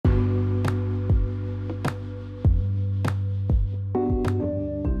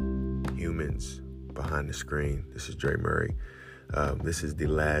Behind the Screen. This is Dre Murray. This is the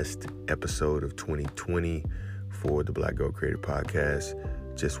last episode of 2020 for the Black Gold Creator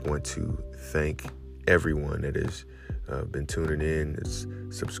Podcast. Just want to thank everyone that has been tuning in, that's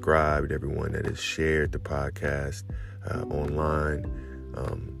subscribed, everyone that has shared the podcast online,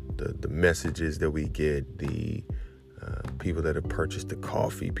 the messages that we get, the people that have purchased the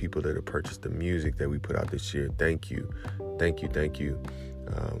coffee, people that have purchased the music that we put out this year. Thank you.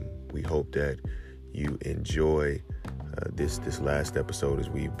 We hope that you enjoy this last episode as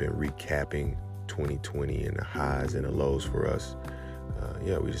we've been recapping 2020 and the highs and the lows for us.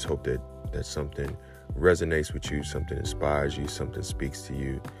 We just hope that something resonates with you, something inspires you, something speaks to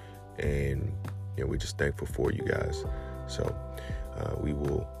you, and we're just thankful for you guys. So we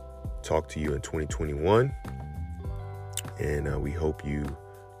will talk to you in 2021, and we hope you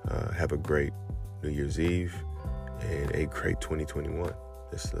have a great New Year's Eve and a great 2021.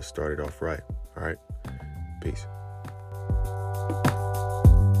 Let's start it off right. All right, peace.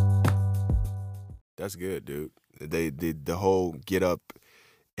 That's good, dude. They did the whole get up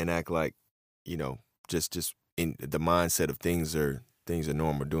and act like, just in the mindset of things are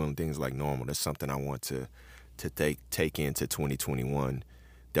normal, doing things like normal. That's something I want to take into 2021.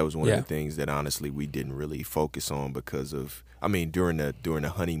 That was one of the things that honestly we didn't really focus on because of, during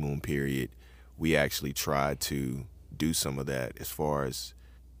the honeymoon period, we actually tried to do some of that as far as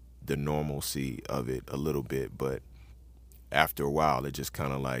the normalcy of it a little bit, but after a while it just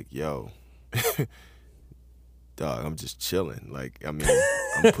kind of like, yo, dog, I'm just chilling. Like, I'm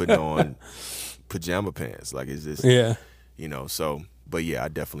putting on pajama pants. Like, is this, so, but yeah, I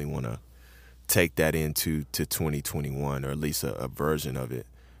definitely want to take that into 2021, or at least a version of it.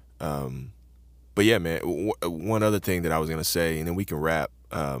 But yeah, man, one other thing that I was going to say, and then we can wrap,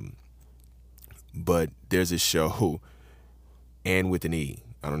 but there's this show, Anne with an E.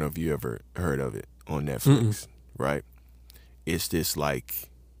 I don't know if you ever heard of it on Netflix, right? It's this like,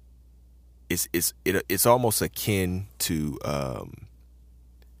 it's almost akin to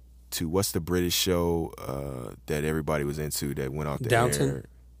what's the British show that everybody was into that went off the air?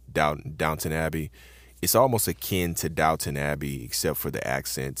 Downton Abbey. It's almost akin to Downton Abbey except for the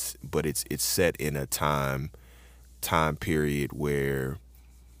accents, but it's set in a time period where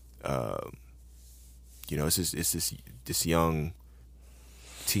it's this young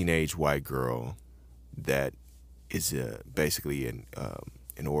teenage white girl that is basically an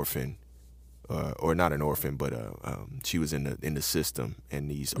orphan, or not an orphan, but she was in the system, and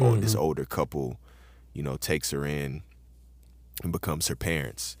this older couple, takes her in and becomes her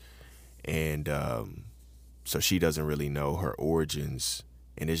parents, and so she doesn't really know her origins,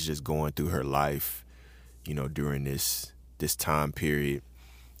 and it's just going through her life, during this time period,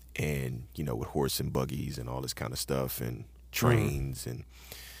 and with horse and buggies and all this kind of stuff and trains, and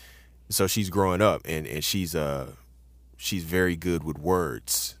so she's growing up, and she's very good with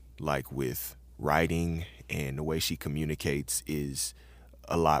words, like with writing, and the way she communicates is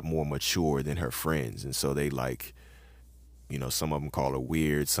a lot more mature than her friends, and so they like, some of them call her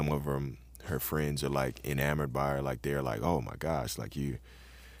weird, some of them, her friends, are like enamored by her, like they're like, oh my gosh, like you.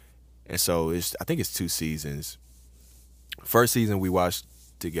 And so I think it's 2 seasons. First season we watched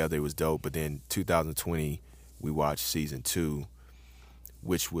together, it was dope, but then 2020 we watched season 2,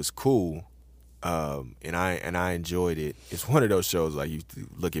 which was cool, and I enjoyed it. It's one of those shows like you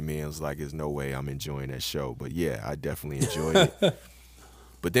look at me and it's like, there's no way I'm enjoying that show, but yeah, I definitely enjoyed it.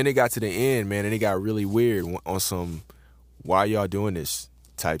 But then it got to the end, man, and it got really weird on some why y'all doing this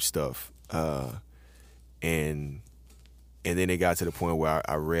type stuff, and then it got to the point where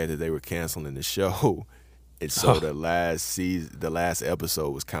I read that they were canceling the show, and so the last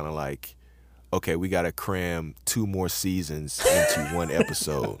episode was kind of like, okay, we got to cram 2 more seasons into one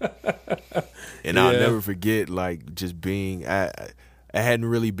episode. And I'll never forget, like, just being, I hadn't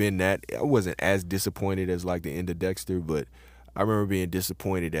really been I wasn't as disappointed as, like, the end of Dexter, but I remember being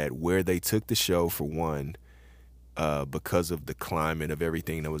disappointed at where they took the show, for one, because of the climate of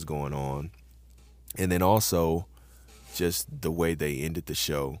everything that was going on. And then also just the way they ended the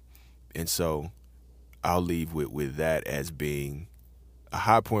show. And so I'll leave with that as being a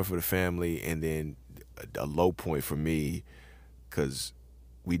high point for the family, and then a low point for me, because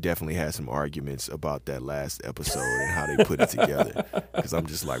we definitely had some arguments about that last episode and how they put it together, because I'm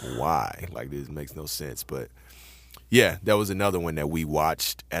just like, why? Like, this makes no sense. But yeah, that was another one that we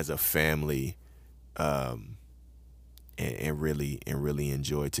watched as a family, and really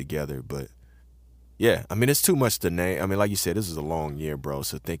enjoyed together. But yeah, it's too much to name. Like you said, this is a long year, bro,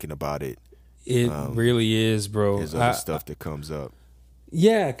 so thinking about it, it really is, bro. There's other stuff that comes up.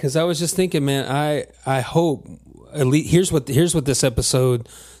 Yeah, because I was just thinking, man, I hope, at least here's what this episode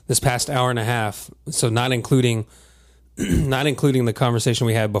this past hour and a half. So not including the conversation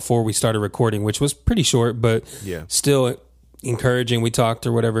we had before we started recording, which was pretty short, but still encouraging. We talked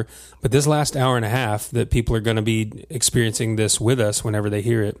or whatever. But this last hour and a half that people are going to be experiencing this with us whenever they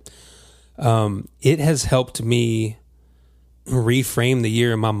hear it, it has helped me reframe the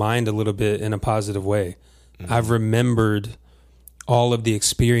year in my mind a little bit in a positive way. Mm-hmm. I've remembered all of the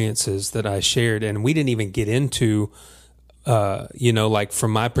experiences that I shared, and we didn't even get into, like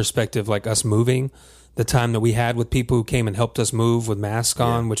from my perspective, like us moving, the time that we had with people who came and helped us move with masks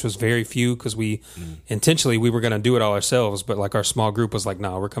on, which was very few because we intentionally, we were going to do it all ourselves. But like our small group was like,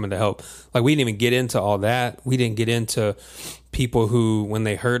 no, we're coming to help. Like we didn't even get into all that. We didn't get into people who, when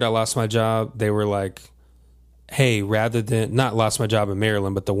they heard I lost my job, they were like, hey, rather than not lost my job in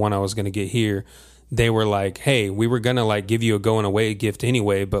Maryland, but the one I was going to get here, they were like, hey, we were going to like give you a going away gift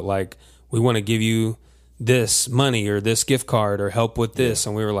anyway, but like we want to give you this money or this gift card or help with this.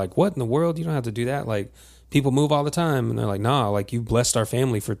 And we were like, what in the world? You don't have to do that. Like people move all the time. And they're like, nah, like you blessed our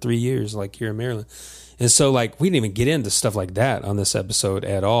family for 3 years, like here in Maryland. And so like, we didn't even get into stuff like that on this episode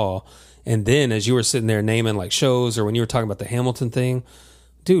at all. And then as you were sitting there naming like shows, or when you were talking about the Hamilton thing,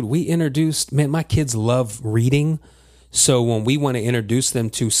 dude, we introduced, man, my kids love reading. So when we want to introduce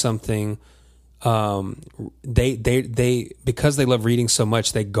them to something, they because they love reading so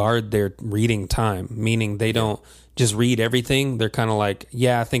much, they guard their reading time, meaning they don't just read everything. They're kind of like,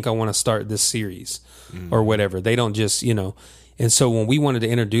 yeah, I think I want to start this series or whatever. They don't just, and so when we wanted to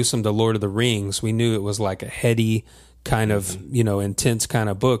introduce them to Lord of the Rings, we knew it was like a heady kind of, intense kind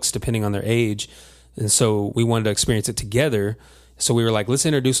of books depending on their age. And so we wanted to experience it together. So we were like, let's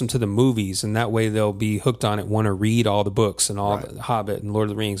introduce them to the movies, and that way they'll be hooked on it, want to read all the books and all the Hobbit and Lord of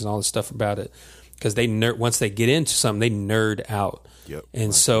the Rings and all the stuff about it. Because once they get into something, they nerd out. Yep.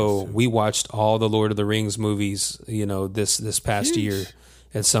 And so we watched all the Lord of the Rings movies, this past year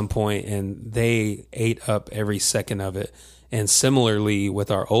at some point, and they ate up every second of it. And similarly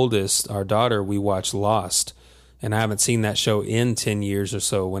with our oldest, our daughter, we watched Lost, and I haven't seen that show in 10 years or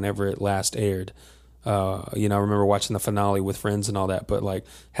so, whenever it last aired. I remember watching the finale with friends and all that, but like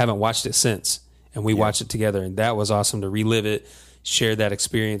haven't watched it since. And we watched it together, and that was awesome to relive it, share that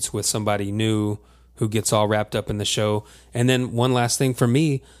experience with somebody new who gets all wrapped up in the show. And then one last thing for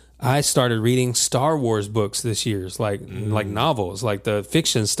me, I started reading Star Wars books this year, like novels, like the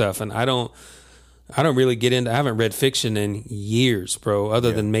fiction stuff. And I don't really get into, I haven't read fiction in years, bro,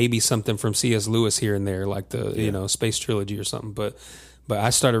 other than maybe something from C.S. Lewis here and there, like the, Space Trilogy or something. But I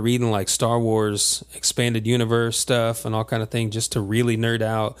started reading like Star Wars expanded universe stuff and all kind of thing, just to really nerd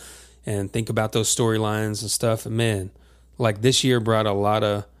out and think about those storylines and stuff. And man, like this year brought a lot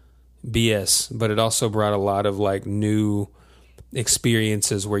of BS, but it also brought a lot of like new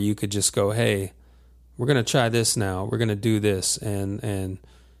experiences where you could just go, hey, we're going to try this now. We're going to do this. And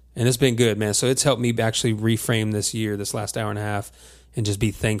it's been good, man. So it's helped me actually reframe this year, this last hour and a half, and just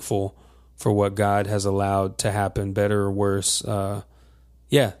be thankful for what God has allowed to happen, better or worse.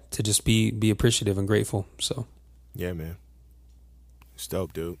 To just be appreciative and grateful. So, yeah, man, it's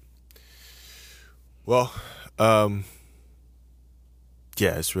dope, dude. Well,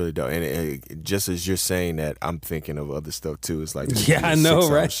 it's really dope. And just as you're saying that, I'm thinking of other stuff too. It's like, I know,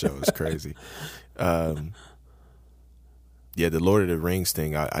 right? Show. It's crazy. The Lord of the Rings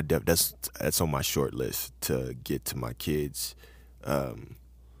thing, that's on my short list to get to my kids,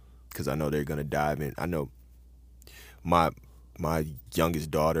 because I know they're gonna dive in. I know my youngest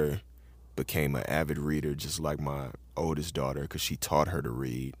daughter became an avid reader, just like my oldest daughter, because she taught her to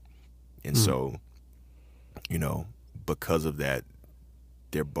read. And so, because of that,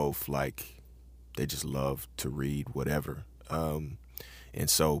 they're both like, they just love to read whatever. And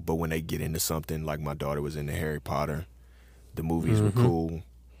so, but when they get into something, like my daughter was into Harry Potter, the movies were cool,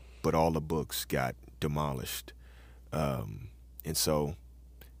 but all the books got demolished. And so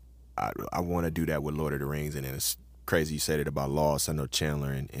I want to do that with Lord of the Rings. And then it's crazy you said it about Lost. I know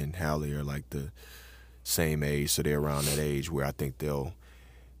Chandler and Hallie are like the same age, so they're around that age where I think the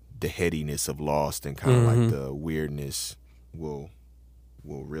headiness of Lost and kind of like the weirdness will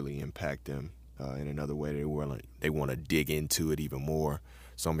really impact them in another way. They want to dig into it even more.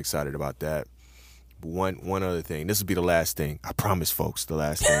 So I'm excited about that. But one other thing, this will be the last thing. I promise, folks, the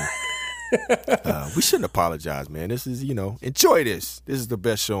last thing. We shouldn't apologize, man. This is, enjoy this. This is the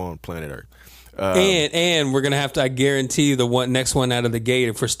best show on planet Earth. And we're gonna have to, I guarantee, next one out of the gate,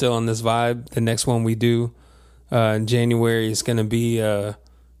 if we're still on this vibe, the next one we do in January is gonna be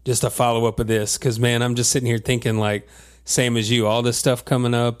just a follow up of this. Because man, I'm just sitting here thinking like, same as you, all this stuff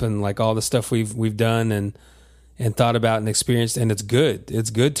coming up and like all the stuff we've done and thought about and experienced, and it's good. It's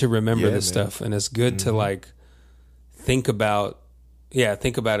good to remember this stuff, and it's good to like think about Yeah,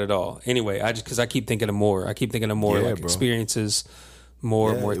 think about it all. Anyway, I just because I keep thinking of more. I keep thinking of more Yeah, like bro. experiences,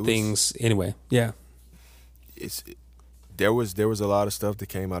 more Yeah, it was- things. Anyway, yeah, It's there was a lot of stuff that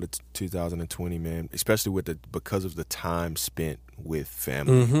came out of 2020, man. Especially with because of the time spent with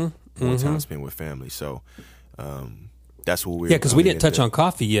family, more time spent with family. So that's what we're yeah. Because we didn't touch on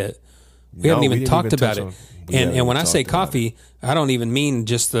coffee yet. We haven't even talked about it. And when I say coffee, I don't even mean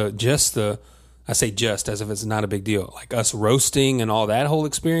just the. I say just as if it's not a big deal. Like us roasting and all that whole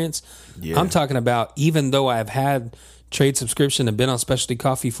experience. Yeah. I'm talking about even though I've had trade subscription and been on specialty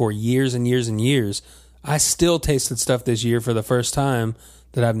coffee for years and years and years, I still tasted stuff this year for the first time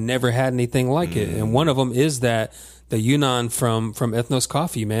that I've never had anything like it. And one of them is the Yunnan from Ethnos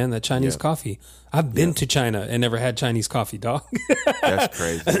Coffee, man, that Chinese coffee. I've been to China and never had Chinese coffee, dog. That's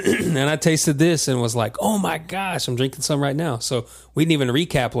crazy. And I tasted this and was like, oh my gosh, I'm drinking some right now. So we didn't even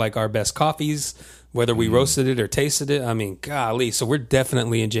recap like our best coffees, whether we roasted it or tasted it. I mean, golly. So we're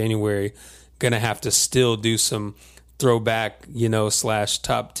definitely in January going to have to still do some throwback, /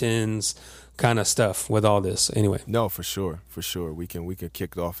 top tens kind of stuff with all this. Anyway. No, for sure. We can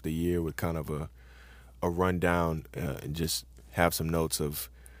kick off the year with kind of a rundown and just have some notes of,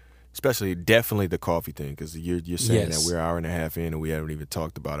 definitely the coffee thing, because you're saying that we're an hour and a half in and we haven't even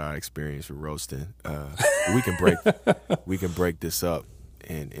talked about our experience with roasting. We can break this up,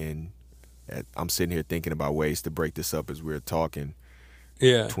 and I'm sitting here thinking about ways to break this up as we're talking.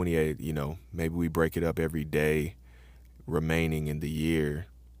 Yeah, 28. Maybe we break it up every day remaining in the year.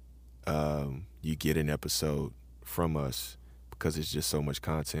 You get an episode from us because it's just so much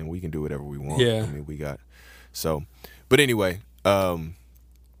content. We can do whatever we want. Yeah, I mean, we got so. But anyway.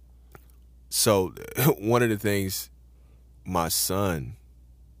 So one of the things my son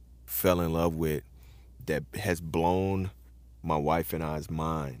fell in love with that has blown my wife and I's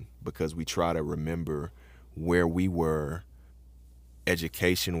mind, because we try to remember where we were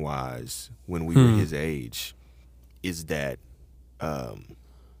education-wise when we were his age, is that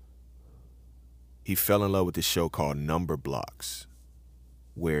he fell in love with this show called Number Blocks,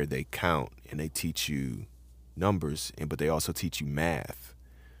 where they count and they teach you numbers, but they also teach you math.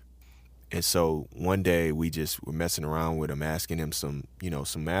 And so one day we just were messing around with him, asking him some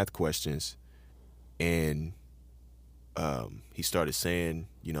math questions, and he started saying,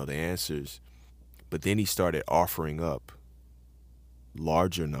 the answers, but then he started offering up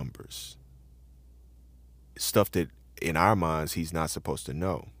larger numbers, stuff that in our minds he's not supposed to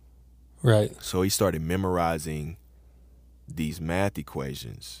know. Right. So he started memorizing these math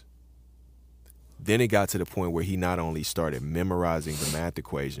equations. Then it got to the point where he not only started memorizing the math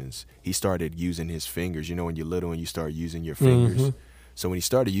equations, he started using his fingers. When you're little and you start using your fingers. Mm-hmm. So when he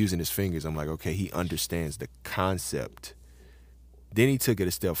started using his fingers, I'm like, okay, he understands the concept. Then he took it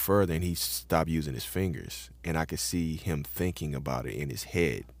a step further and he stopped using his fingers. And I could see him thinking about it in his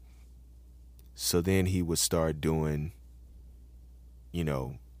head. So then he would start doing,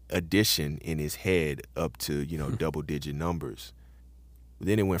 addition in his head up to, double-digit numbers.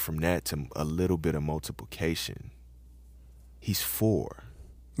 Then it went from that to a little bit of multiplication. He's 4.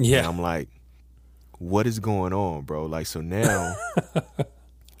 Yeah. And I'm like, what is going on, bro? Like, so now,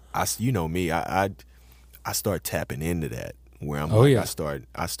 I start tapping into that, where I'm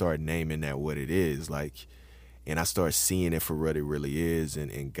I start naming that what it is, like, and I start seeing it for what it really is,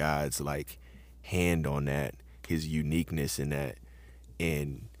 and God's, like, hand on that, his uniqueness in that.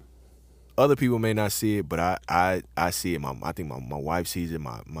 And other people may not see it, but I see it. I think my wife sees it.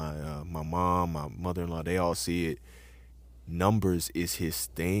 My mom, my mother-in-law, they all see it. Numbers is his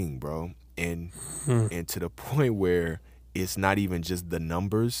thing, bro, and to the point where it's not even just the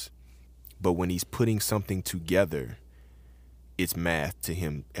numbers, but when he's putting something together, it's math to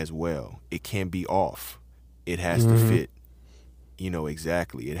him as well. It can't be off. It has to fit.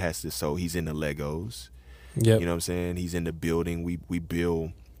 Exactly. It has to. So he's in the Legos. Yep. You know what I'm saying? He's in the building. We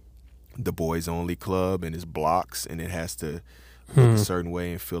build the boys only club, and it's blocks, and it has to look a certain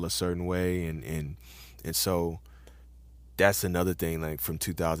way and feel a certain way, and so that's another thing, like, from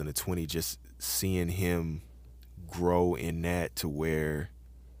 2020, just seeing him grow in that to where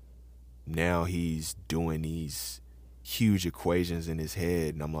now he's doing these huge equations in his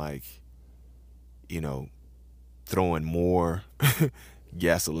head, and I'm like, throwing more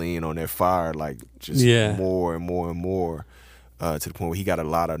gasoline on that fire, like, just more and more and more. To the point where he got a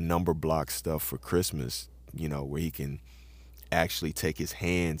lot of number block stuff for Christmas, where he can actually take his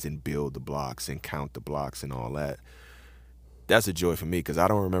hands and build the blocks and count the blocks and all that. That's a joy for me, because I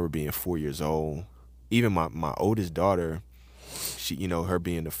don't remember being 4 years old. Even my oldest daughter, she, her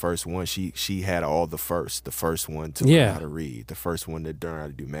being the first one, she had all the first one to learn how to read, the first one to learn how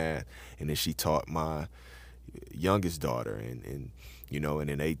to do math, and then she taught my youngest daughter, and you know, and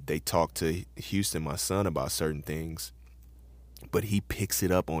then they talk to Houston, my son, about certain things, but he picks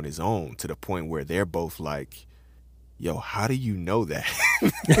it up on his own to the point where they're both like, yo, how do you know that?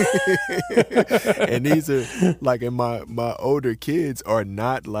 And these are like, and my older kids are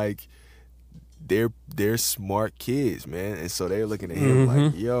not like, they're smart kids, man. And so they're looking at him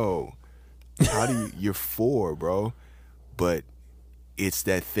like, yo, how do you're 4, bro. But it's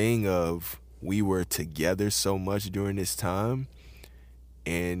that thing of, we were together so much during this time,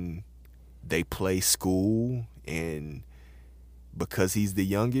 and they play school, and because he's the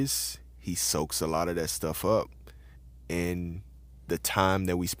youngest, he soaks a lot of that stuff up. And the time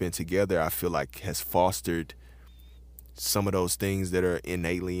that we spent together, I feel like, has fostered some of those things that are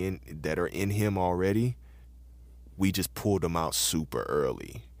innately in him already. We just pulled them out super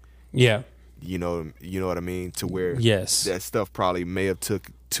early. Yeah. You know what I mean? To where yes, that stuff probably may have took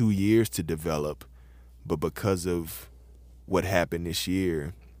 2 years to develop, but because of what happened this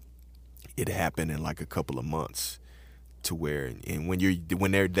year, it happened in like a couple of months. To where, and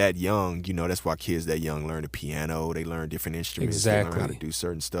when they're that young, you know, that's why kids that young learn the piano, they learn different instruments, exactly. They learn how to do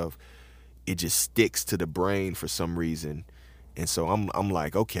certain stuff. It just sticks to the brain for some reason. And so I'm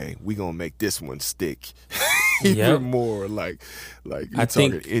like, okay, we gonna make this one stick even more. Like we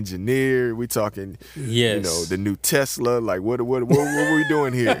talking engineer, we talking, you know, the new Tesla. Like what are we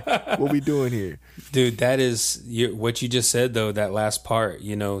doing here? What we doing here, dude? That is what you just said though. That last part,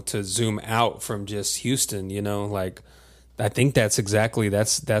 you know, to zoom out from just Houston, you know, like I think that's exactly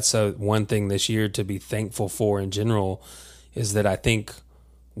that's a one thing this year to be thankful for in general, is that I think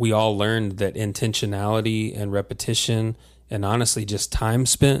we all learned that intentionality and repetition, and honestly just time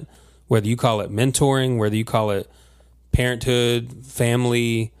spent, whether you call it mentoring, whether you call it parenthood,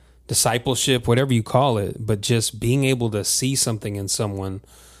 family, discipleship, whatever you call it, but just being able to see something in someone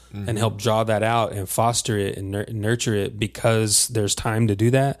and help draw that out and foster it and nurture it because there's time to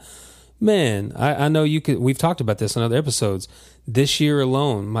do that. Man, I know you could. We've talked about this in other episodes. This year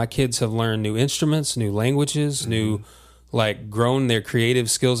alone, my kids have learned new instruments, new languages, new, like, grown their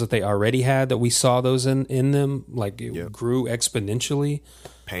creative skills that they already had, that we saw those in them. Like, it grew exponentially.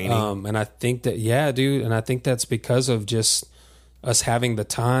 Painting. And I think that, yeah, dude. And I think that's because of just us having the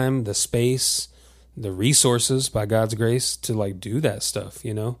time, the space, the resources, by God's grace, to like do that stuff,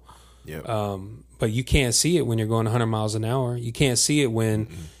 you know? Yeah. But you can't see it when you're going 100 miles an hour. You can't see it when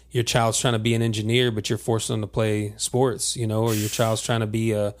your child's trying to be an engineer, but you're forcing them to play sports, you know, or your child's trying to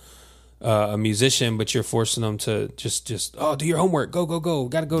be a musician, but you're forcing them to just do your homework, go,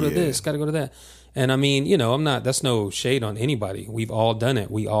 got to go to this, got to go to that. And I mean, you know, that's no shade on anybody. We've all done it.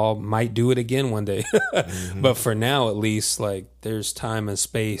 We all might do it again one day. But for now, at least, like, there's time and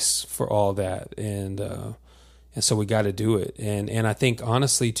space for all that. And so we got to do it. And I think,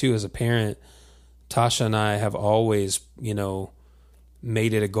 honestly, too, as a parent, Tasha and I have always, you know,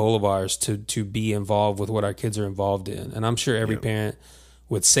 made it a goal of ours to be involved with what our kids are involved in. And I'm sure every parent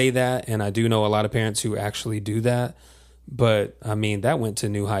would say that. And I do know a lot of parents who actually do that. But I mean, that went to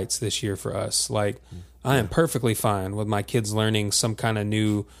new heights this year for us. Like, I am perfectly fine with my kids learning some kind of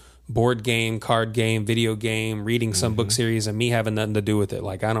new board game, card game, video game, reading some book series, and me having nothing to do with it.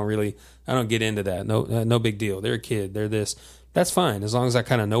 Like, I don't get into that. No big deal. They're a kid. They're this. That's fine, as long as I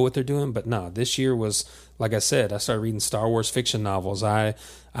kind of know what they're doing. But no, this year was, like I said, I started reading Star Wars fiction novels. I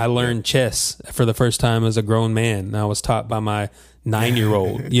learned chess for the first time as a grown man. And I was taught by my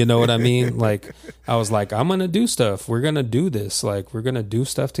 9-year-old. You know what I mean? Like, I was like, I'm going to do stuff. We're going to do this. Like, we're going to do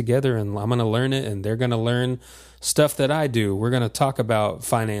stuff together, and I'm going to learn it, and they're going to learn stuff that I do. We're going to talk about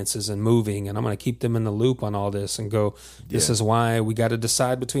finances and moving, and I'm going to keep them in the loop on all this and go, this is why we got to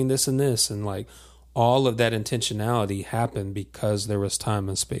decide between this and this. And like, all of that intentionality happened because there was time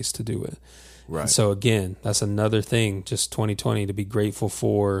and space to do it. Right. And so again, that's another thing, just 2020 to be grateful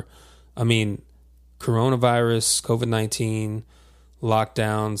for. I mean, coronavirus, COVID-19,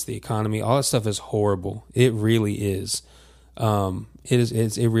 lockdowns, the economy, all that stuff is horrible. It really is.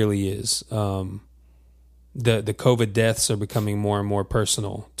 It really is. The COVID deaths are becoming more and more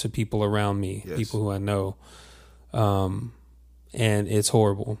personal to people around me, people who I know. And it's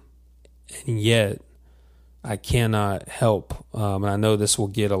horrible. And yet I cannot help. And I know this will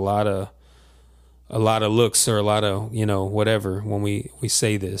get a lot of looks, or a lot of, you know, whatever, when we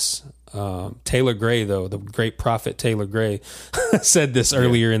say this. Taylor Gray, though, the great prophet Taylor Gray, said this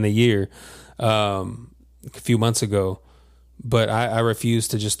earlier in the year, a few months ago. But I refuse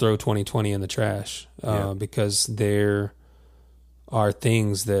to just throw 2020 in the trash, because there are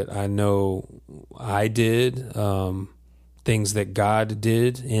things that I know I did, things that God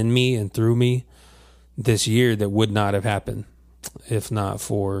did in me and through me this year that would not have happened if not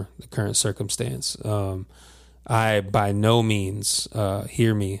for the current circumstance. I by no means,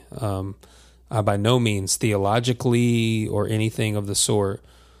 hear me, I by no means theologically or anything of the sort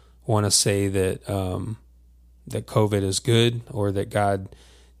want to say that that COVID is good or that God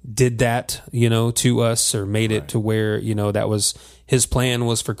did that, to us or made it to where, that was his plan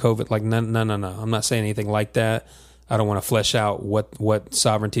was for COVID. Like, no. I'm not saying anything like that. I don't want to flesh out what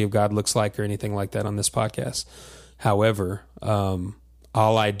sovereignty of God looks like or anything like that on this podcast. However,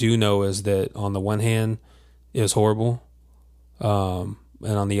 all I do know is that on the one hand, it was horrible. And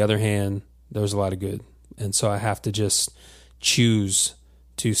on the other hand, there was a lot of good. And so I have to just choose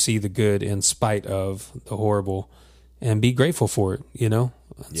to see the good in spite of the horrible and be grateful for it,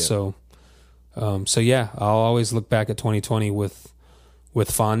 Yeah. So yeah, I'll always look back at 2020 with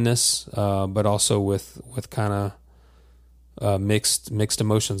fondness, but also with kind of mixed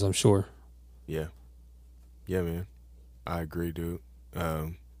emotions, I'm sure. Yeah. Yeah, man. I agree, dude.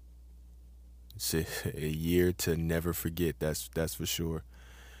 It's a year to never forget. That's for sure.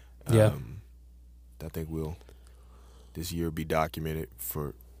 Yeah. I think this year will be documented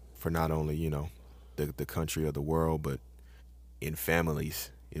for not only, the country or the world, but in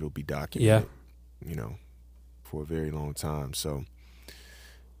families, it'll be documented, for a very long time. So,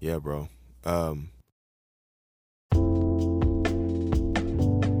 yeah, bro.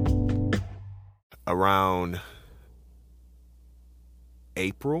 Around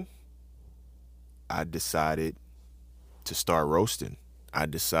April, I decided to start roasting. I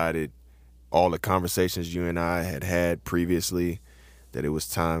decided all the conversations you and I had previously that it was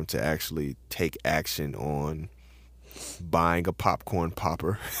time to actually take action on buying a popcorn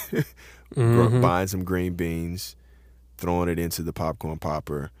popper, buying some green beans, throwing it into the popcorn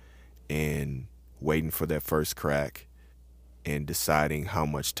popper, and waiting for that first crack and deciding how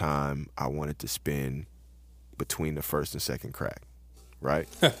much time I wanted to spend between the first and second crack, right?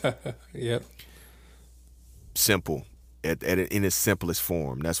 Yep. Simple. In its simplest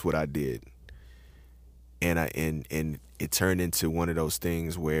form. That's what I did. And it turned into one of those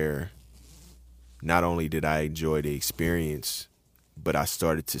things where not only did I enjoy the experience, but I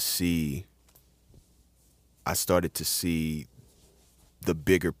started to see the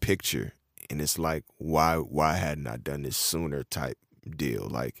bigger picture. And it's like, why hadn't I done this sooner type deal?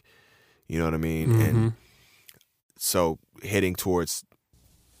 Like, you know what I mean? Mm-hmm. And so heading towards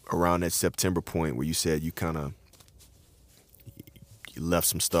around that September point where you said you kind of left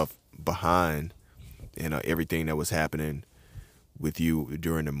some stuff behind and everything that was happening with you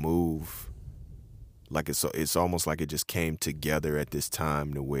during the move, like it's almost like it just came together at this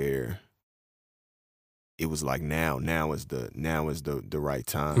time to where it was like now is the right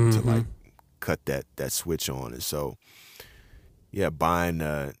time to like cut that switch on. And so yeah, buying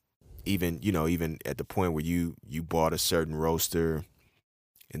even at the point where you bought a certain roaster,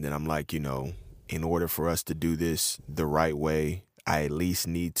 and then I'm like, in order for us to do this the right way, I at least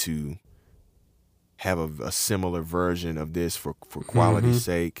need to have a similar version of this for quality's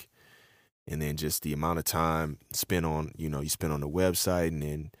sake. And then just the amount of time spent on, you spend on the website, and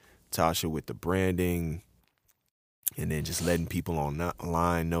then Tasha with the branding, and then just letting people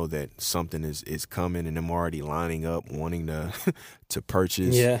online know that something is coming, and them already lining up, wanting to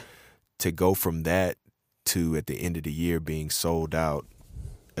purchase. Yeah. To go from that to at the end of the year being sold out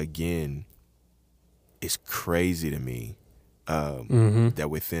again is crazy to me. That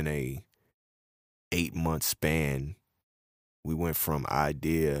within a 8-month span, we went from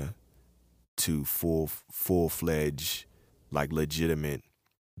idea to full-fledged, like legitimate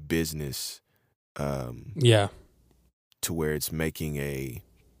business. Yeah. To where it's making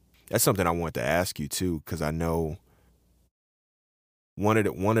that's something I want to ask you too, because I know one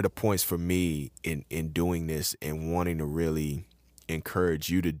of the points for me in doing this and wanting to really encourage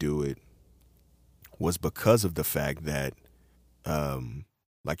you to do it was because of the fact that,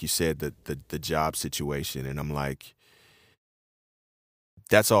 like you said, the job situation. And I'm like,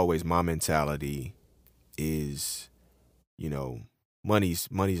 that's always my mentality is, money's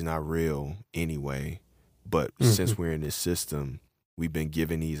not real anyway. But since we're in this system, we've been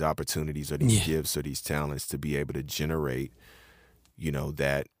given these opportunities or these gifts or these talents to be able to generate,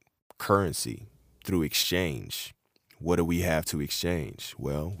 that currency through exchange. What do we have to exchange?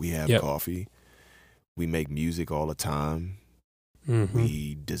 Well, we have coffee. We make music all the time.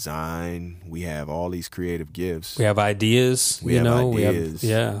 We design. We have all these creative gifts. We have ideas. We have ideas.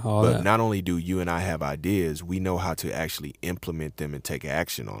 All but that. not only do you and I have ideas, we know how to actually implement them and take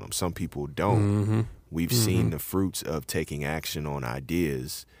action on them. Some people don't. We've seen the fruits of taking action on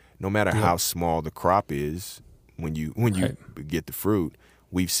ideas, no matter how small the crop is. When you get the fruit,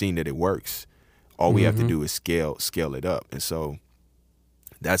 we've seen that it works. All we have to do is scale it up. And so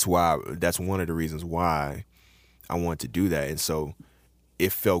that's one of the reasons why I want to do that. And so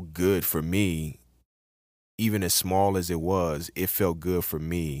it felt good for me, even as small as it was, it felt good for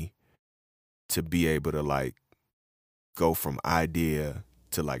me to be able to like go from idea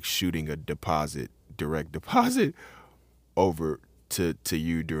to like shooting a direct deposit over to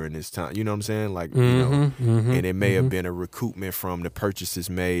you during this time. You know what I'm saying? Like, and it may have been a recoupment from the purchases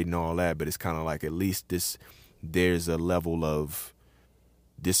made and all that, but it's kind of like at least there's a level of,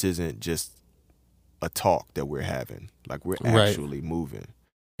 this isn't just a talk that we're having. Like we're actually moving.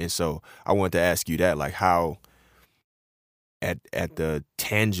 And so I wanted to ask you that, like how at the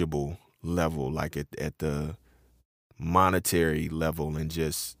tangible level, like at the monetary level, and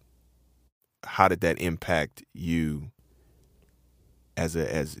just how did that impact you as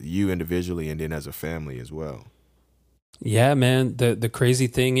you individually and then as a family as well? Yeah, man. The crazy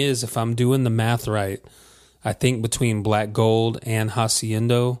thing is, if I'm doing the math right, I think between Black Gold and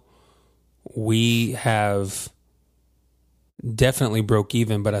Haciendo, we have definitely broke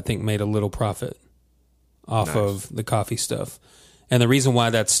even, but I think made a little profit off of the coffee stuff. And the reason why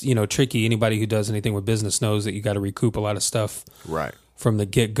that's, tricky, anybody who does anything with business knows that you got to recoup a lot of stuff from the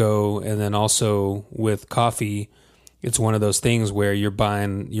get-go. And then also with coffee, it's one of those things where you're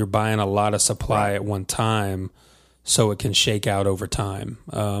buying a lot of supply at one time so it can shake out over time.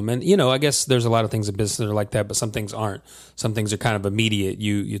 And, I guess there's a lot of things in business that are like that, but some things aren't. Some things are kind of immediate.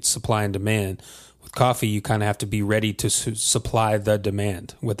 It's supply and demand. With coffee, you kind of have to be ready to supply the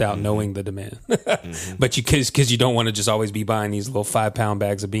demand without knowing the demand. But because you don't want to just always be buying these little 5-pound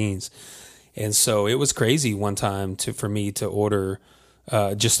bags of beans. And so it was crazy one time for me to order,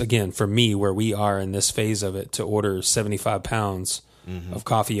 just again, for me, where we are in this phase of it, to order 75 pounds of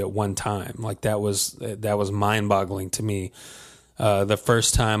coffee at one time. Like that was mind boggling to me. The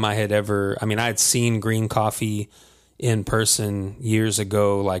first time I had seen green coffee in person years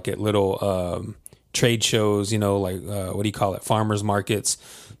ago, like at little, trade shows, what do you call it? Farmers markets.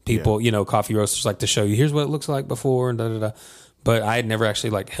 People, coffee roasters like to show you, here's what it looks like before, and da-da-da. But I had never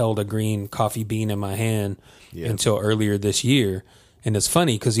actually held a green coffee bean in my hand until earlier this year. And it's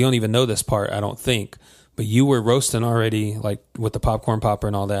funny because you don't even know this part, I don't think. But you were roasting already, like with the popcorn popper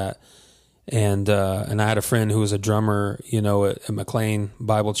and all that. And I had a friend who was a drummer, at McLean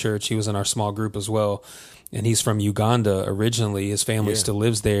Bible Church. He was in our small group as well. And he's from Uganda originally. His family still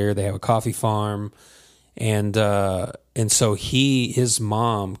lives there. They have a coffee farm. And so his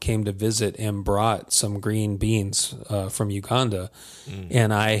mom came to visit and brought some green beans from Uganda.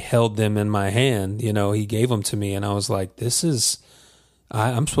 And I held them in my hand. He gave them to me. And I was like,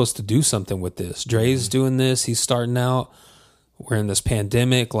 I'm supposed to do something with this. Dre's doing this. He's starting out. We're in this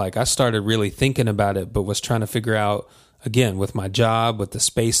pandemic. Like I started really thinking about it, but was trying to figure out, again, with my job, with the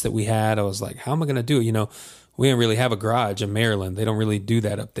space that we had, I was like, how am I going to do it? We didn't really have a garage in Maryland. They don't really do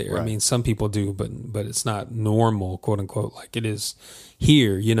that up there. Right. I mean, some people do, but it's not normal, quote unquote, like it is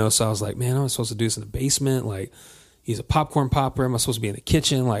here, So I was like, man, am I supposed to do this in the basement? Like, he's a popcorn popper. Am I supposed to be in the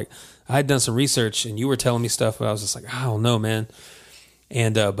kitchen? Like, I had done some research and you were telling me stuff, but I was just like, I don't know, man.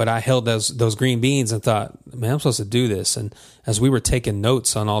 And, but I held those green beans and thought, man, I'm supposed to do this. And as we were taking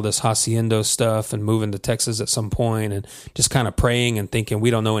notes on all this Haciendo stuff and moving to Texas at some point and just kind of praying and thinking, we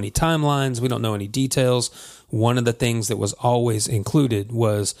don't know any timelines. We don't know any details. One of the things that was always included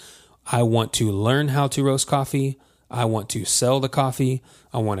was, I want to learn how to roast coffee. I want to sell the coffee.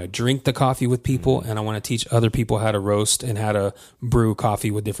 I want to drink the coffee with people, and I want to teach other people how to roast and how to brew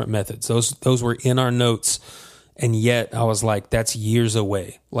coffee with different methods. Those were in our notes. And yet I was like, that's years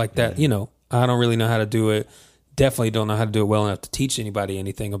away. Like that, I don't really know how to do it. Definitely don't know how to do it well enough to teach anybody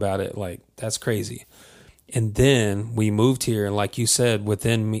anything about it. Like, that's crazy. And then we moved here. And like you said,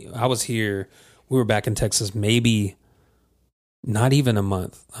 I was here, we were back in Texas, maybe not even a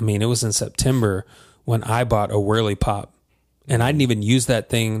month. I mean, it was in September when I bought a Whirly Pop. And I didn't even use that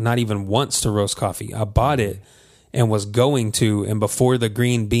thing, not even once, to roast coffee. I bought it and was going to. And before the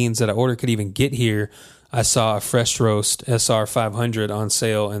green beans that I ordered could even get here, I saw a Fresh Roast SR 500 on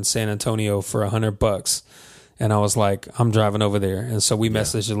sale in San Antonio for $100. And I was like, I'm driving over there. And so we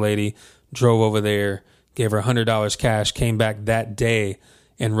messaged the lady, drove over there, gave her $100 cash, came back that day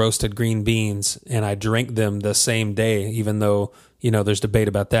and roasted green beans. And I drank them the same day, even though, there's debate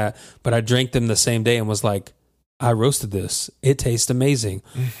about that. But I drank them the same day and was like, I roasted this. It tastes amazing.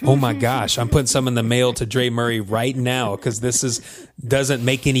 Oh my gosh. I'm putting some in the mail to Dre Murray right now because doesn't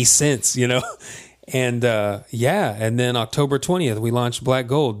make any sense, And and then October 20th, we launched Black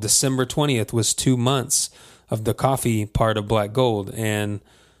Gold. December 20th was 2 months of the coffee part of Black Gold. And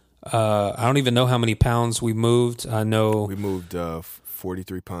I don't even know how many pounds we moved. I know we moved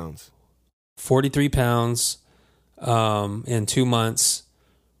 43 pounds. 43 pounds in 2 months.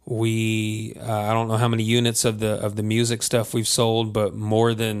 We I don't know how many units of the music stuff we've sold, but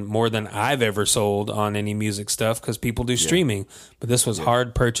more than I've ever sold on any music stuff, because people do streaming. But this was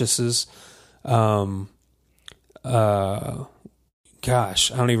hard purchases. Gosh,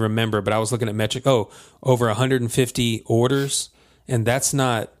 I don't even remember, but I was looking at metric. Oh, over 150 orders, and that's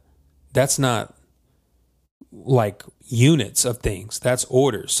not like units of things. That's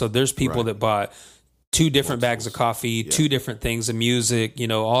orders. So there's people that bought 2 different bags of coffee, 2 different things of music,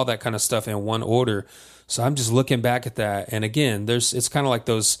 all that kind of stuff in one order. So I'm just looking back at that. And again, it's kind of like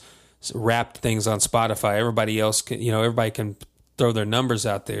those wrapped things on Spotify. Everybody else can, everybody can throw their numbers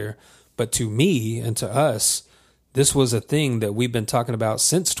out there. But to me and to us, this was a thing that we've been talking about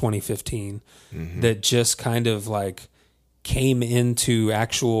since 2015 that just kind of like came into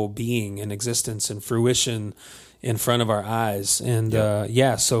actual being and existence and fruition in front of our eyes. And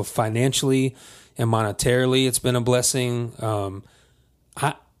so financially and monetarily, it's been a blessing.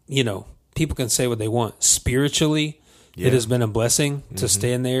 People can say what they want. Spiritually, it has been a blessing to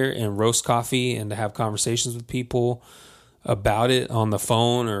stand there and roast coffee and to have conversations with people about it on the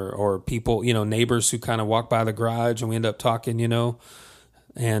phone, or people, neighbors who kind of walk by the garage and we end up talking,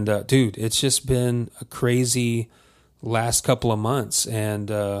 and dude, it's just been a crazy last couple of months. And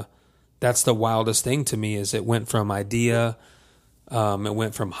that's the wildest thing to me, is it went from idea, it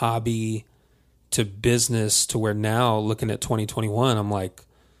went from hobby to business, to where now looking at 2021, I'm like,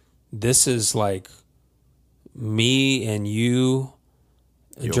 this is like me and you,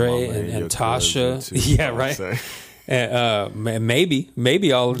 Dre, and Tasha. Yeah, right.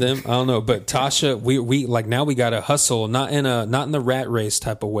 Maybe all of them. I don't know. But Tasha, we like, now we got to hustle, not in the rat race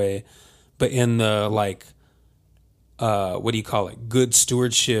type of way, but in the like, what do you call it? Good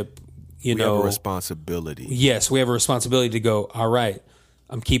stewardship. We have a responsibility. Yes, we have a responsibility to go, all right,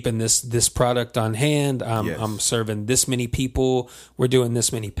 I'm keeping this product on hand. I'm serving this many people. We're doing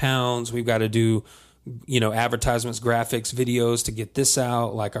this many pounds. We've got to do, advertisements, graphics, videos to get this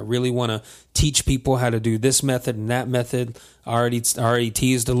out. Like, I really want to teach people how to do this method and that method. I already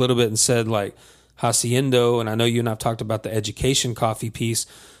teased a little bit and said, like, Haciendo, and I know you and I've talked about the education coffee piece,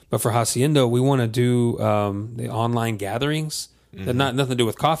 but for Haciendo, we want to do the online gatherings. That nothing to do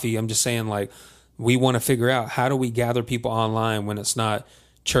with coffee. I'm just saying, like, we want to figure out, how do we gather people online when it's not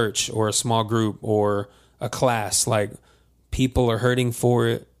church or a small group or a class? Like, people are hurting for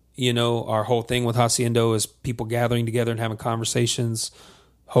it. Our whole thing with Haciendo is people gathering together and having conversations,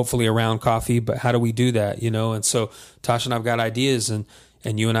 hopefully around coffee. But how do we do that? And so Tasha and I've got ideas, and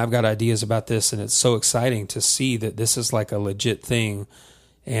you and I've got ideas about this, and it's so exciting to see that this is like a legit thing.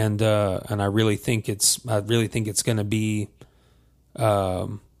 And I really think it's going to be,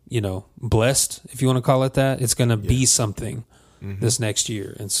 blessed, if you want to call it that. It's going to be something this next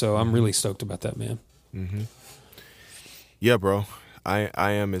year. And so I'm really stoked about that, man. Yeah, bro. I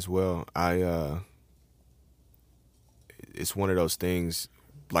am as well. It's one of those things,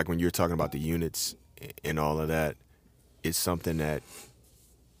 like when you're talking about the units and all of that, it's something that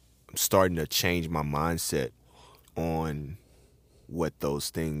I'm starting to change my mindset on what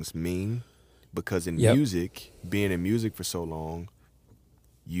those things mean. Because in music, being in music for so long,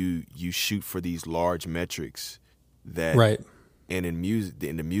 you shoot for these large metrics that, right. And in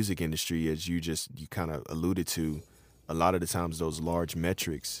the music industry, as you kind of alluded to, a lot of the times those large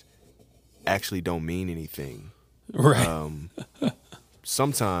metrics actually don't mean anything. Right.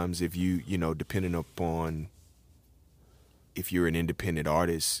 Sometimes if depending upon if you're an independent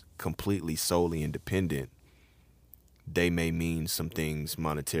artist, completely solely independent, they may mean some things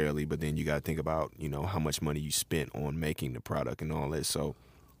monetarily, but then you got to think about, how much money you spent on making the product and all that. So,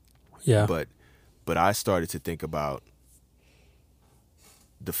 yeah. But I started to think about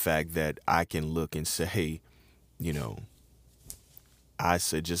the fact that I can look and say, hey, I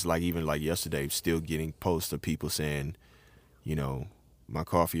said, just like even like yesterday, still getting posts of people saying, my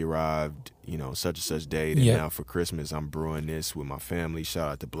coffee arrived, such and such date, and now for Christmas I'm brewing this with my family. Shout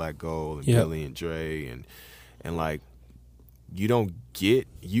out to Black Gold and Billy and Dre, and like, you don't get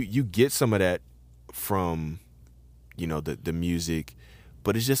you get some of that from the music,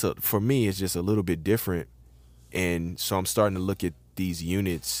 but it's just for me it's just a little bit different. And so I'm starting to look at these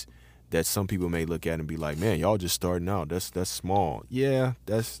units that some people may look at and be like, man, y'all just starting out, that's small. Yeah,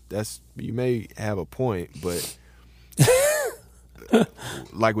 that's you may have a point, but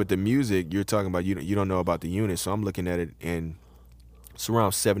like with the music you're talking about, you don't know about the units. So I'm looking at it, and it's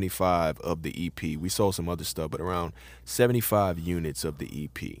around 75 of the EP. We sold some other stuff, but around 75 units of the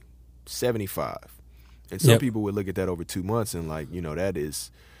EP. 75. And some people would look at that over 2 months and like, that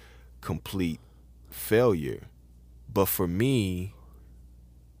is complete failure. But for me,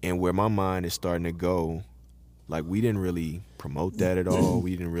 And where my mind is starting to go, like, we didn't really promote that at all.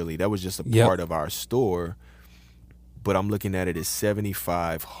 We didn't really, that was just a part of our store. But I'm looking at it as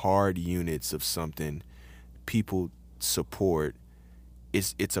 75 hard units of something people support.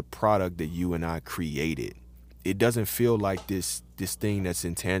 It's a product that you and I created. It doesn't feel like this thing that's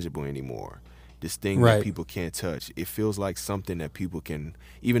intangible anymore. This thing that people can't touch. It feels like something that people can,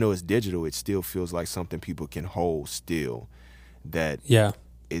 even though it's digital, it still feels like something people can hold still. That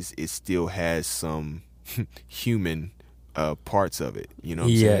it still has some human parts of it. You know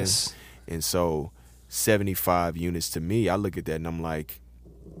what I'm saying? And so 75 units to me, I look at that and I'm like,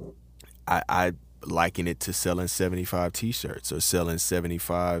 I liken it to selling 75 T-shirts or selling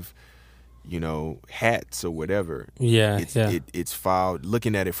 75, hats or whatever. It's filed.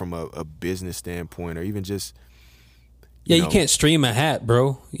 Looking at it from a business standpoint, or even just. You can't stream a hat,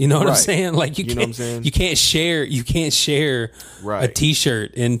 bro. You know what I'm saying? Like you know what I'm saying? You can't share a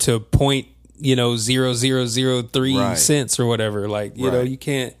T-shirt into 0.0003 cents or whatever. Like you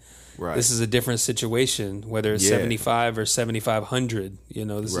can't. Right. This is a different situation, whether it's 75 or 7,500.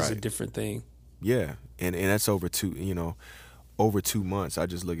 This is a different thing. Yeah, and that's over 2 months. I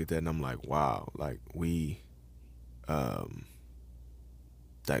just look at that and I'm like, wow, like we did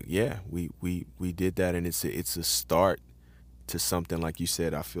that, and it's a start to something, like you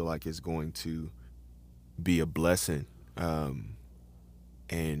said. I feel like it's going to be a blessing,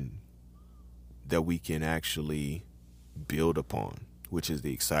 and that we can actually build upon, which is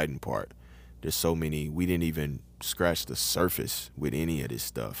the exciting part. There's so many, we didn't even scratch the surface with any of this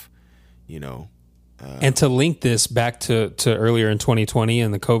stuff, and to link this back to earlier in 2020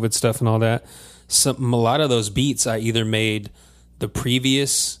 and the COVID stuff and all that, a lot of those beats I either made the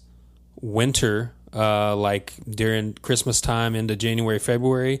previous winter, like during Christmas time into January,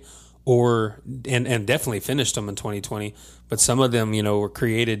 February, and definitely finished them in 2020. But some of them, were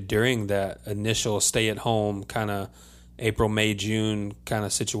created during that initial stay-at-home kind of April, May, June kind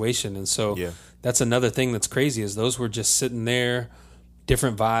of situation. And so that's another thing that's crazy, is those were just sitting there,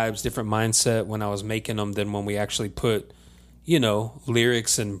 different vibes, different mindset when I was making them than when we actually put,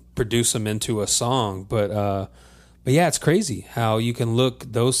 lyrics and produce them into a song. But yeah, it's crazy how you can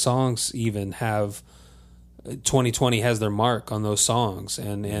look, those songs even have, 2020 has their mark on those songs,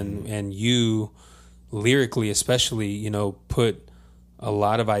 and you lyrically especially, put a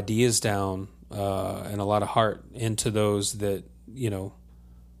lot of ideas down, and a lot of heart into those that,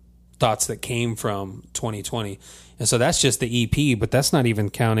 thoughts that came from 2020. And so that's just the EP, but that's not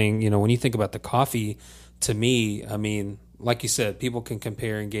even counting, when you think about the coffee, to me, I mean, like you said, people can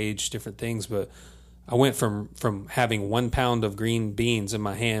compare and gauge different things, but I went from having 1 pound of green beans in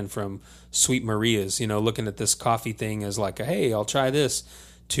my hand from Sweet Maria's, looking at this coffee thing as like, hey, I'll try this,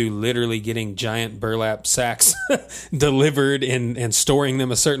 to literally getting giant burlap sacks delivered and storing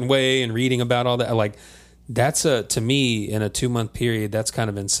them a certain way and reading about all that. Like, that's to me, in a 2-month period, that's kind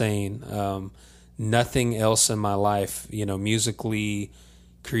of insane. Nothing else in my life, musically,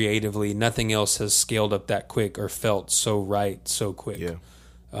 creatively, nothing else has scaled up that quick or felt so right so quick.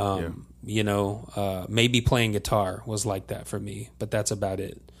 Maybe playing guitar was like that for me, but that's about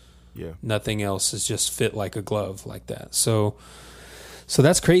it. Nothing else has just fit like a glove like that. So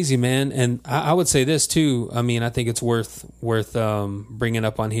that's crazy, man. And I would say this too. I mean, I think it's worth bringing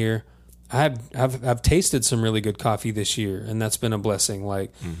up on here. I've tasted some really good coffee this year, and that's been a blessing.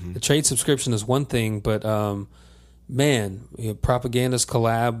 Like, the trade subscription is one thing, but Propaganda's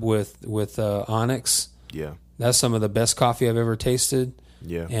collab with Onyx. That's some of the best coffee I've ever tasted.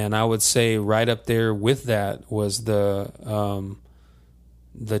 And I would say right up there with that was the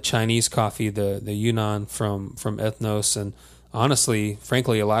Chinese coffee, the Yunnan from Ethnos. And honestly,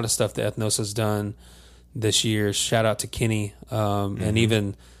 frankly, a lot of stuff that Ethnos has done this year. Shout out to Kenny, and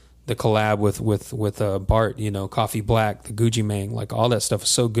even the collab with Bart, Coffee Black, the Gucci Mang, like all that stuff is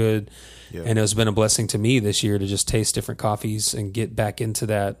so good. And it's been a blessing to me this year to just taste different coffees and get back into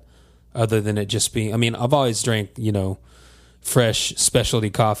that, other than it just being, I mean, I've always drank, fresh specialty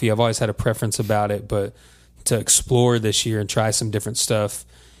coffee. I've always had a preference about it, but to explore this year and try some different stuff.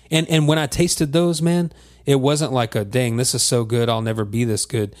 And when I tasted those, man, it wasn't like a, dang, this is so good, I'll never be this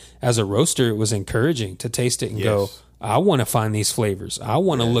good. As a roaster, it was encouraging to taste it and go, I want to find these flavors. I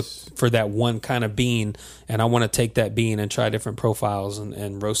want to look for that one kind of bean, and I want to take that bean and try different profiles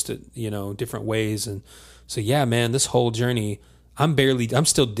and roast it, different ways. And so, yeah, man, this whole journey, I'm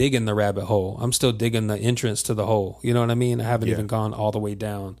still digging the rabbit hole. I'm still digging the entrance to the hole. You know what I mean? I haven't even gone all the way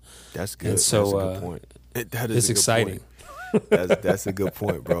down. That's good. And so, that's a good point. That is it's exciting. That's a good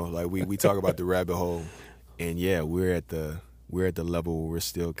point, bro. Like we talk about the rabbit hole, and we're at the level where we're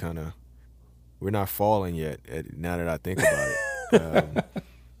still kind of, we're not falling yet. Now that I think about it,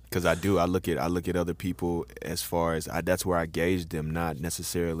 Because I look at other people as far as that's where I gauge them, not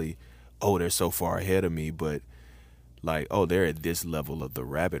necessarily, oh, they're so far ahead of me, but like, oh, they're at this level of the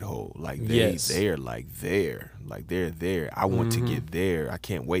rabbit hole. Like they're like there. Like they're there. I want to get there. I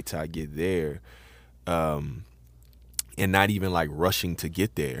can't wait till I get there. And not even like rushing to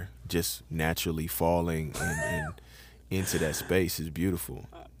get there, just naturally falling and into that space is beautiful.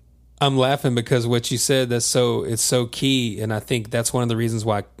 I'm laughing because what you said, it's so key. And I think that's one of the reasons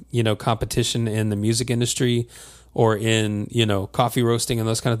why, competition in the music industry or in, coffee roasting and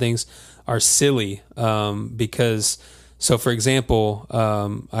those kind of things are silly. Because, so for example,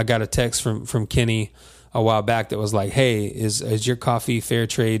 I got a text from Kenny a while back that was like, hey, is your coffee fair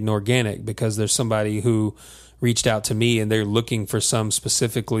trade and organic? Because there's somebody who reached out to me and they're looking for some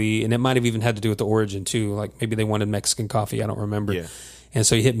specifically, and it might have even had to do with the origin too. Like maybe they wanted Mexican coffee. I don't remember. Yeah. And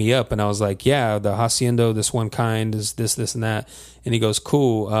so he hit me up and I was like, yeah, the Haciendo, this one kind is this, and that. And he goes,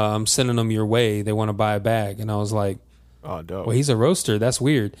 cool. I'm sending them your way. They want to buy a bag. And I was like, oh, dope. Well, he's a roaster. That's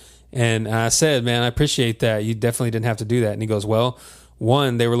weird. And I said, man, I appreciate that. You definitely didn't have to do that. And he goes, well,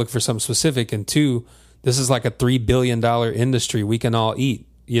 one, they were looking for something specific. And two, this is like a $3 billion industry. We can all eat,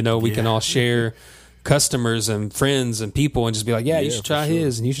 we can all share customers and friends and people and just be like, yeah, you should try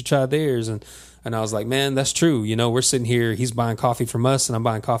his and you should try theirs. And I was like, man, that's true. We're sitting here, he's buying coffee from us and I'm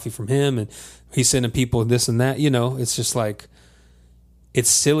buying coffee from him and he's sending people this and that. It's just like, it's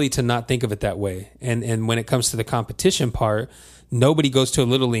silly to not think of it that way. And when it comes to the competition part, nobody goes to a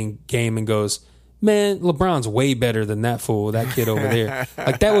Little League game and goes, man, LeBron's way better than that fool, that kid over there.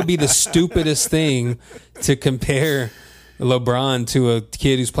 Like that would be the stupidest thing to compare LeBron to a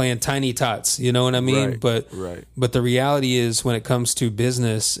kid who's playing Tiny Tots, you know what I mean? Right. But the reality is when it comes to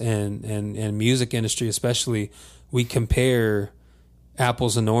business and music industry especially, we compare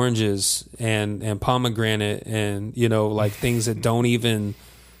apples and oranges and pomegranate and, like things that don't even,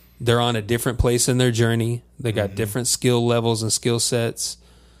 they're on a different place in their journey. They got different skill levels and skill sets.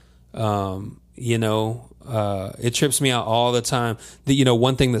 It trips me out all the time.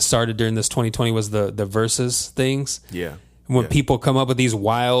 One thing that started during this 2020 was the versus things. Yeah. When people come up with these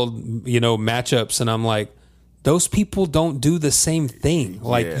wild, matchups, and I'm like, those people don't do the same thing.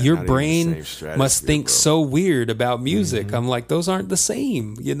 Like your brain must think so weird about music. I'm like, those aren't the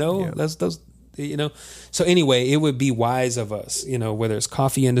same. That's those. So anyway, it would be wise of us, whether it's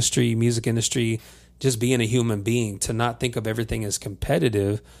coffee industry, music industry, just being a human being, to not think of everything as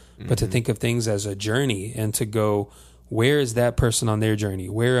competitive, but to think of things as a journey and to go, where is that person on their journey?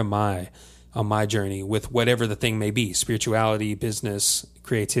 Where am I on my journey with whatever the thing may be, spirituality, business,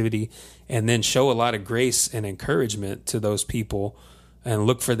 creativity, and then show a lot of grace and encouragement to those people and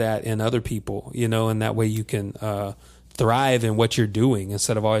look for that in other people, and that way you can thrive in what you're doing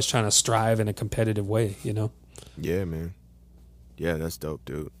instead of always trying to strive in a competitive way, Yeah, man. Yeah, that's dope,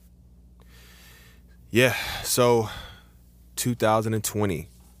 dude. Yeah, so 2020,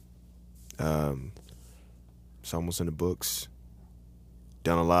 it's almost in the books.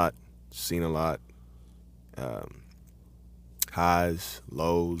 Done a lot, seen a lot. Highs,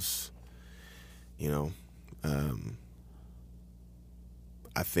 lows,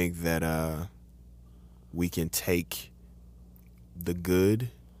 I think that we can take the good,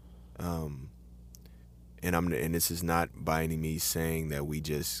 and this is not by any means saying that we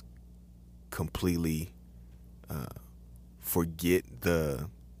just completely forget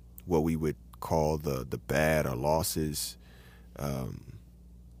what we would call the bad or losses,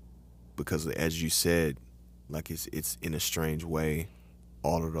 because as you said, like it's in a strange way,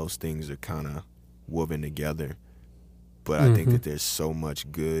 all of those things are kind of woven together. But I think that there's so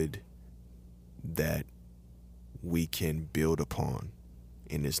much good that we can build upon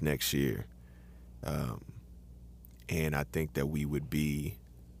in this next year. And I think that we would be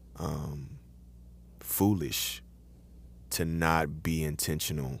foolish to not be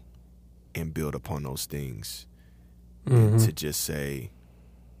intentional and build upon those things, and to just say,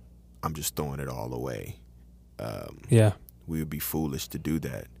 I'm just throwing it all away. We would be foolish to do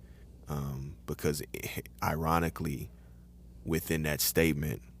that, because ironically, within that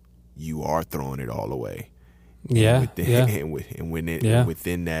statement, you are throwing it all away. And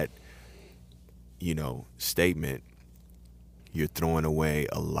within that, statement, you're throwing away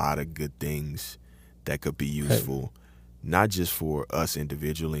a lot of good things that could be useful, not just for us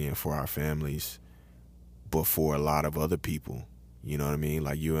individually and for our families, but for a lot of other people. You know what I mean?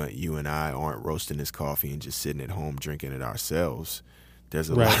 Like you and I aren't roasting this coffee and just sitting at home drinking it ourselves. There's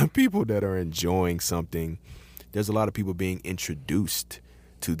a lot of people that are enjoying something. There's a lot of people being introduced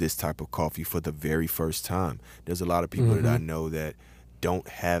to this type of coffee for the very first time. There's a lot of people that I know that don't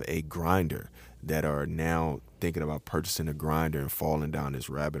have a grinder. that are now thinking about purchasing a grinder and falling down this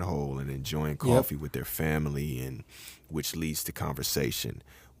rabbit hole and enjoying coffee with their family, and which leads to conversation,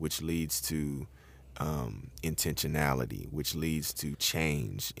 which leads to intentionality, which leads to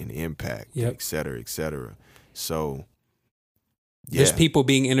change and impact, et cetera, et cetera. So, there's people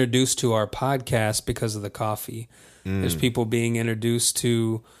being introduced to our podcast because of the coffee. There's people being introduced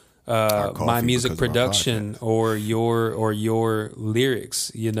to my music production or your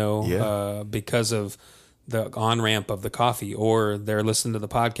lyrics, because of the on-ramp of the coffee, or they're listening to the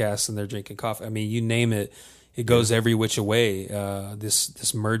podcast and they're drinking coffee. I mean, you name it, it goes every which way.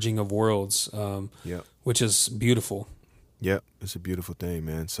 This merging of worlds, which is beautiful. Yep, it's a beautiful thing,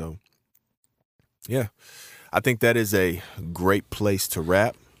 man. So, yeah, I think that is a great place to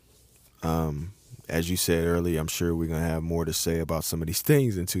wrap. As you said earlier, I'm sure we're going to have more to say about some of these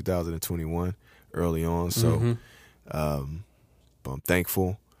things in 2021 early on. So, but I'm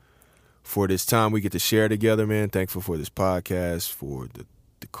thankful for this time we get to share together, man. Thankful for this podcast, for the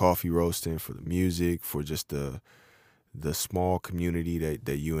coffee roasting, for the music, for just the small community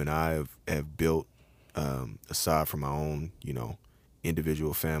that you and I have built, aside from our own,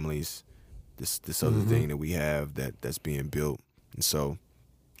 individual families, this other thing that we have that's being built. And so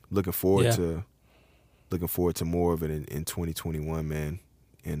looking forward to more of it in 2021, man.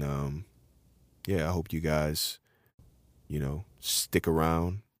 And I hope you guys, stick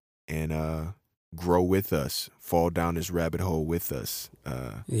around and grow with us, fall down this rabbit hole with us.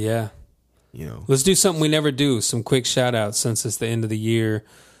 Let's do something we never do. Some quick shout outs since it's the end of the year.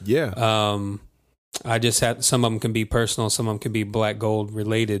 I just had, some of them can be personal, some of them can be Black Gold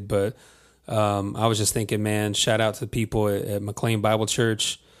related, but I was just thinking, man, shout out to the people at McLean Bible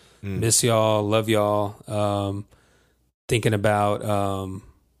Church. Miss y'all, love y'all. Thinking about our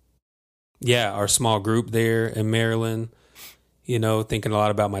small group there in Maryland. Thinking a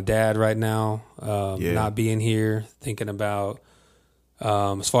lot about my dad right now, not being here. Thinking about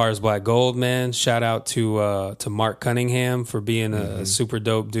as far as Black Gold, man. Shout out to Mark Cunningham for being a super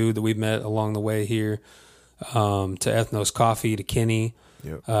dope dude that we met along the way here. To Ethnos Coffee, to Kenny.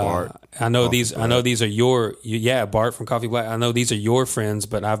 Bart. I know these are your Bart from Coffee Black. I know these are your friends,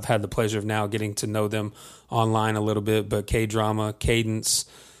 but I've had the pleasure of now getting to know them online a little bit. But K-Drama, Cadence,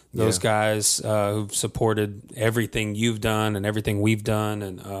 those guys who've supported everything you've done and everything we've done,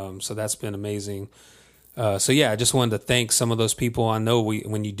 and so that's been amazing. I just wanted to thank some of those people. I know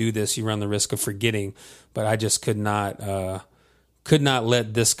when you do this, you run the risk of forgetting, but I just could not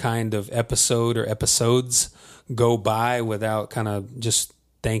let this kind of episode or episodes go by without kind of just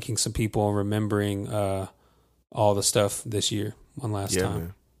thanking some people and remembering all the stuff this year one last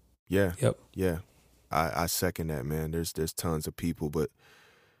time. Man. Yeah. I second that, man. There's tons of people, but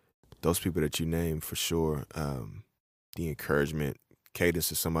those people that you named for sure, the encouragement.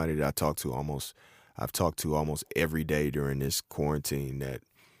 Cadence is somebody that I've talked to almost every day during this quarantine, that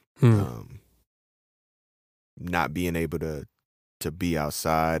not being able to be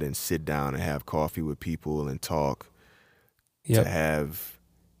outside and sit down and have coffee with people and talk, to have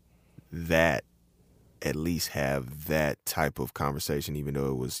that, at least have that type of conversation, even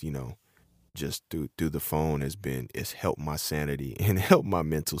though it was, just through the phone, it's helped my sanity and helped my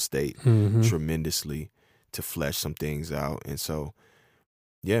mental state tremendously to flesh some things out. And so,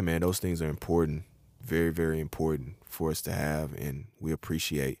 yeah, man, those things are important, very, very important for us to have. And we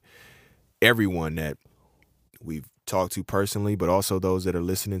appreciate everyone that we've talked to personally, but also those that are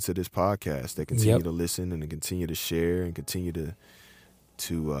listening to this podcast, that continue to listen and continue to share and continue to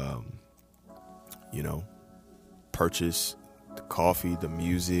purchase the coffee, the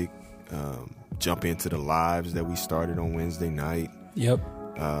music, jump into the lives that we started on Wednesday night.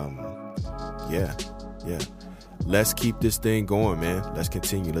 Let's keep this thing going, man. Let's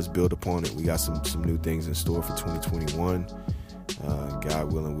continue. Let's build upon it. We got some new things in store for 2021.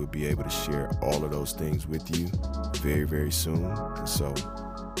 God willing, we'll be able to share all of those things with you very, very soon. And so,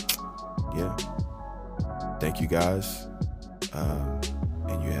 thank you guys.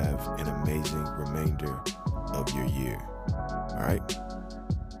 And you have an amazing remainder of your year. All right?